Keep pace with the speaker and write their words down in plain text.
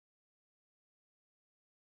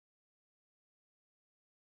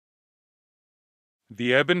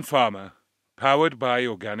The Urban Farmer, powered by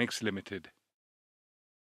Organics Limited.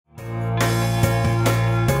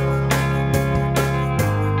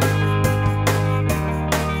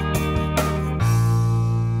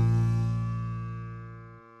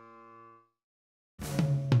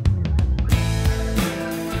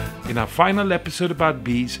 In our final episode about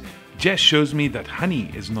bees, Jess shows me that honey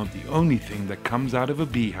is not the only thing that comes out of a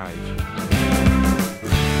beehive.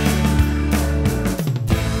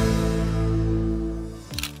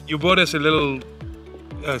 You brought us a little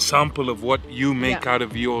sample of what you make out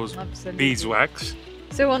of yours beeswax.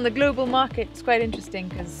 So on the global market, it's quite interesting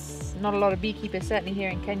because not a lot of beekeepers, certainly here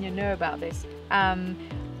in Kenya, know about this.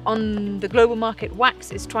 On the global market,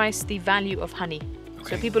 wax is twice the value of honey.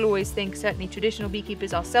 Okay. So people always think, certainly traditional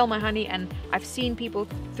beekeepers, I'll sell my honey, and I've seen people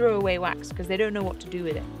throw away wax because they don't know what to do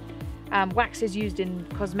with it. Wax is used in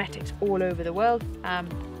cosmetics all over the world.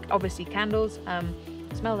 Obviously candles.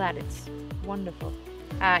 Smell that, it's wonderful.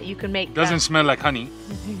 You can make... Doesn't smell like honey.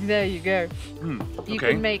 There you go. Okay. You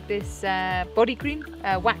can make this body cream,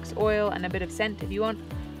 wax oil and a bit of scent if you want.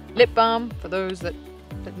 Lip balm for those that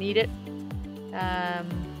need it.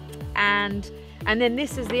 And then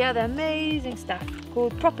this is the other amazing stuff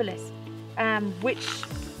called propolis, which...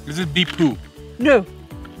 Is it bee poo? No,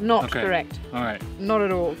 not correct. All right. Not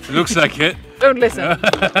at all. It looks like it. Don't listen.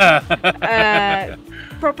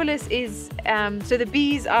 Propolis is, so the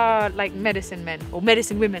bees are like medicine men, or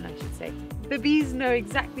medicine women I should say. The bees know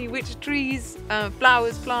exactly which trees,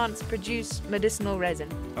 flowers, plants produce medicinal resin.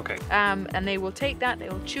 Okay. And they will take that, they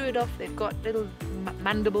will chew it off, they've got little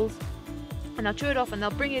mandibles, and they'll chew it off and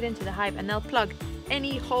they'll bring it into the hive and they'll plug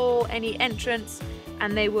any hole, any entrance,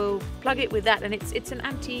 and they will plug it with that, and it's an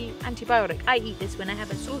antibiotic. I eat this when I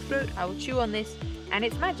have a sore throat, I will chew on this, and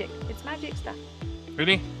it's magic. It's magic stuff.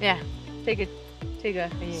 Really? Yeah. Take a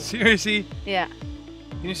Seriously? Yeah.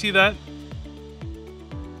 Can you see that?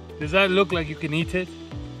 Does that look like you can eat it?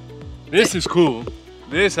 This is cool.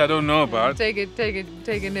 This I don't know about. Take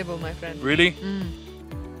a nibble, my friend. Really?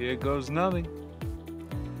 Here goes nothing.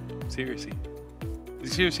 Seriously. You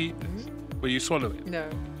seriously eat this? Will you swallow it? No.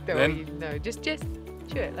 No. Just chew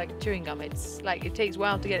it like chewing gum. It's like it takes a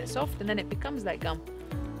while to get it soft, and then it becomes like gum.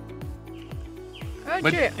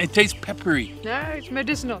 But it tastes peppery. No, it's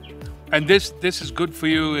medicinal. And this is good for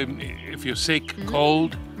you if you're sick,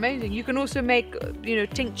 cold. Amazing. You can also make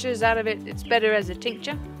tinctures out of it. It's better as a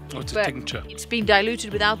tincture. What's a tincture? It's been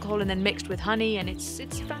diluted with alcohol and then mixed with honey, and it's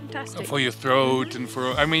fantastic. For your throat and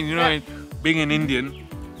for being an Indian,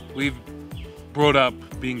 we've brought up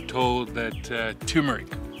being told that turmeric,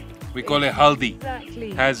 we call it haldi,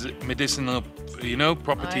 has medicinal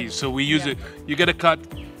properties. So we use it. You get a cut,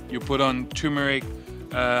 you put on turmeric.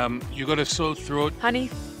 You got a sore throat. Honey.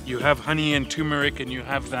 You have honey and turmeric, and you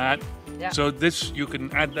have that. Yeah. So this, you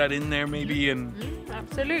can add that in there maybe, and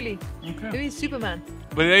absolutely. Okay. He's Superman.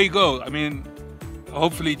 But there you go. I mean,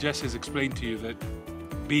 hopefully Jess has explained to you that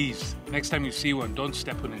bees, next time you see one, don't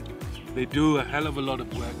step on it. They do a hell of a lot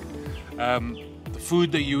of work. The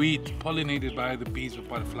food that you eat, pollinated by the bees or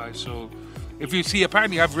butterflies. So if you see,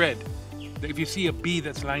 apparently I've read that if you see a bee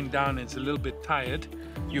that's lying down and it's a little bit tired,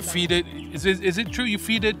 you feed it. Is it true? You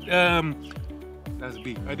feed it. That's a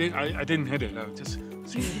bee. I didn't hit it. I just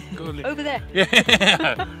see it go over there.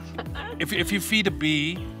 Yeah. If you feed a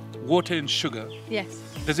bee water and sugar, yes.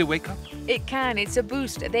 Does it wake up? It can. It's a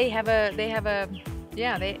boost. That's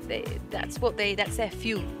their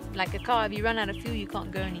fuel. Like a car, if you run out of fuel, you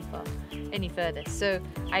can't go any further. So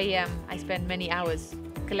I spend many hours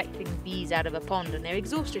collecting bees out of a pond, and they're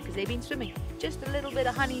exhausted because they've been swimming. Just a little bit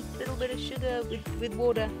of honey, a little bit of sugar with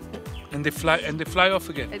water. And they fly off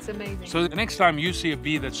again. It's amazing. So the next time you see a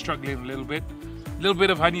bee that's struggling a little bit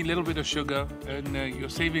of honey, a little bit of sugar, and you're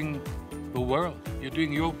saving the world. You're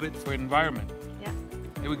doing your bit for environment. Yeah.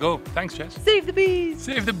 Here we go. Thanks, Jess. Save the bees.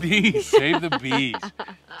 Save the bees. Save the bees.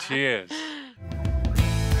 Cheers.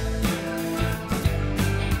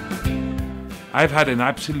 I've had an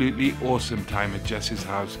absolutely awesome time at Jess's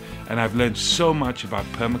house, and I've learned so much about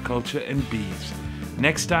permaculture and bees.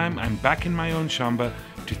 Next time, I'm back in my own shamba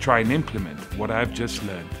to try and implement what I've just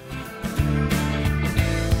learned.